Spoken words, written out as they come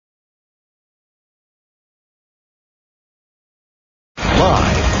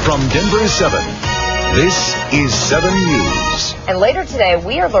From Denver 7, this is 7 News. And later today,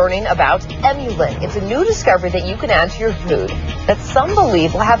 we are learning about Emulin. It's a new discovery that you can add to your food that some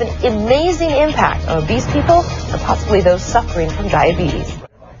believe will have an amazing impact on obese people and possibly those suffering from diabetes.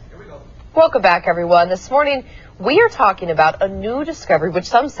 Welcome back, everyone. This morning, we are talking about a new discovery which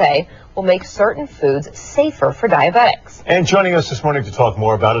some say will make certain foods safer for diabetics. And joining us this morning to talk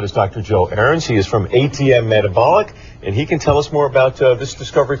more about it is Dr. Joe Ahrens. He is from ATM Metabolic, and he can tell us more about this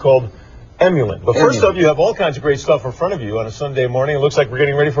discovery called Emulin. But first up, you have all kinds of great stuff in front of you on a Sunday morning. It looks like we're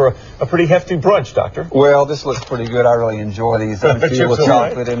getting ready for a pretty hefty brunch, Doctor. Well, this looks pretty good. I really enjoy these. A few with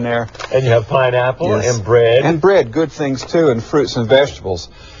chocolate in there. And you have pineapple and bread. And bread, good things too, and fruits and vegetables.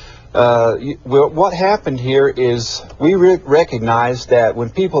 What happened here is we recognized that when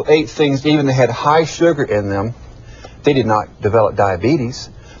people ate things even that had high sugar in them, they did not develop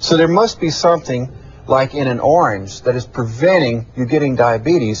diabetes. So there must be something like in an orange that is preventing you getting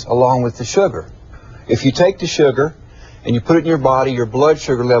diabetes along with the sugar. If you take the sugar and you put it in your body, your blood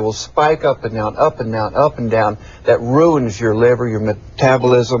sugar levels spike up and down, up and down, up and down. That ruins your liver, your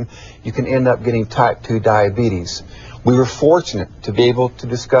metabolism. You can end up getting type 2 diabetes. We were fortunate to be able to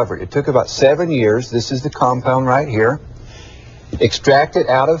discover it. It took about 7 years. This is the compound right here. Extract it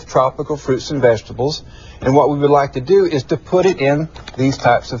out of tropical fruits and vegetables. And what we would like to do is to put it in these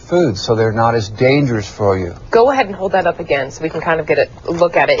types of foods so they're not as dangerous for you. Go ahead and hold that up again so we can kind of get a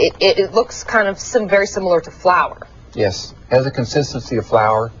look at it. It looks kind of very similar to flour. Yes. Has the consistency of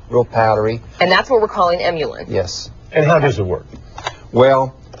flour, real powdery. And that's what we're calling Emulin. Yes. And how does it work?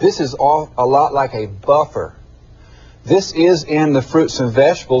 Well, this is a lot like a buffer. This is in the fruits and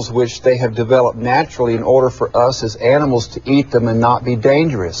vegetables which they have developed naturally in order for us as animals to eat them and not be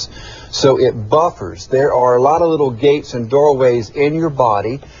dangerous. So it buffers. There are a lot of little gates and doorways in your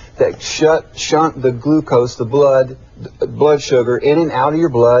body that shunt the glucose, the blood sugar, in and out of your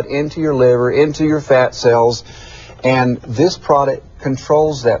blood, into your liver, into your fat cells. And this product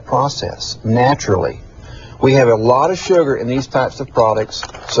controls that process naturally. We have a lot of sugar in these types of products,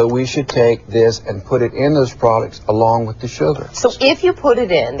 so we should take this and put it in those products along with the sugar. So if you put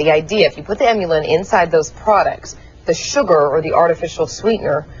it in, the idea, if you put the Emulin inside those products, the sugar or the artificial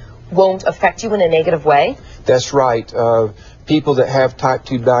sweetener won't affect you in a negative way? That's right. People that have type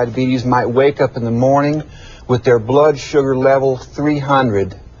 2 diabetes might wake up in the morning with their blood sugar level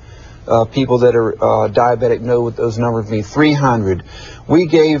 300. People that are diabetic know what those numbers mean, 300. We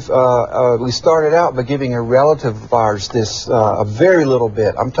started out by giving a relative of ours this, a very little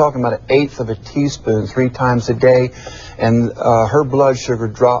bit. I'm talking about 1/8 of a teaspoon 3 times a day, and her blood sugar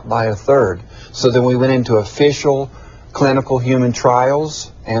dropped by 1/3. So then we went into official clinical human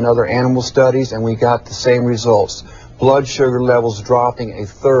trials and other animal studies, and we got the same results. Blood sugar levels dropping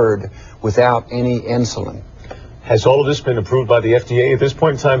 1/3 without any insulin. Has all of this been approved by the FDA at this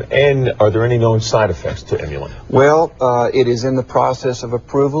point in time, and are there any known side effects to Emulin? Well, it is in the process of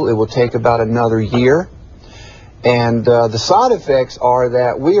approval. It will take about another year. And the side effects are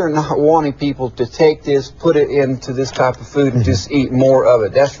that we are not wanting people to take this, put it into this type of food and just eat more of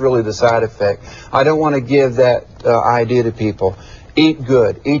it. That's really the side effect. I don't want to give that idea to people. Eat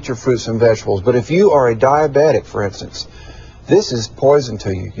good. Eat your fruits and vegetables. But if you are a diabetic, for instance, this is poison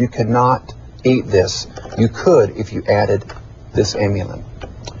to you. You cannot eat this. You could if you added this Emulin.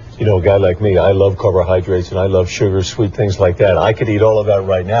 You know, a guy like me, I love carbohydrates and I love sugar, sweet things like that. I could eat all of that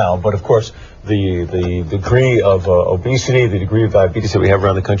right now, but of course the degree of obesity, the degree of diabetes that we have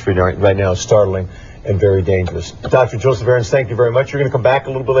around the country right now is startling and very dangerous. Dr. Joseph Ahrens, thank you very much. You're going to come back a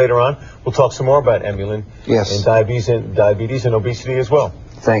little bit later on. We'll talk some more about Emulin. Yes. And diabetes and obesity as well.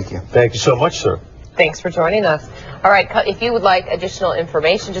 Thank you. Thank you so much, sir. Thanks for joining us. All right, if you would like additional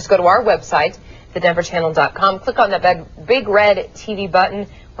information, just go to our website, thedenverchannel.com. Click on that big red TV button.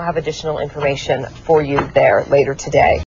 We'll have additional information for you there later today.